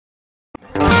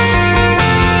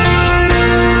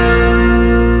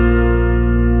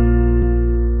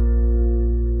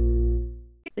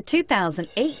The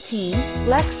 2018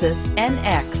 Lexus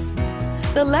NX.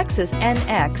 The Lexus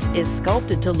NX is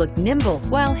sculpted to look nimble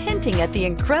while hinting at the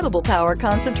incredible power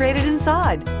concentrated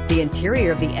inside. The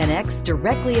interior of the NX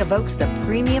directly evokes the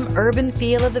premium urban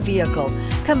feel of the vehicle,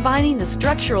 combining the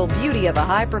structural beauty of a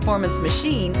high-performance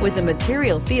machine with the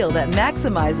material feel that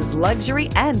maximizes luxury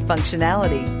and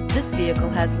functionality. This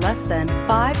vehicle has less than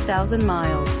 5,000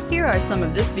 miles. Here are some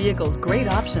of this vehicle's great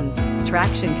options: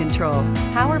 traction control,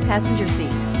 power passenger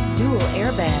seat, dual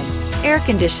airbags, air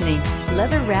conditioning,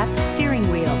 leather-wrapped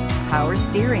steering wheel, power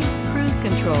steering, cruise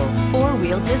control,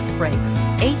 four-wheel disc brakes,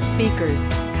 8 speakers,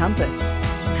 compass.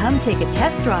 Come take a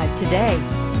test drive today.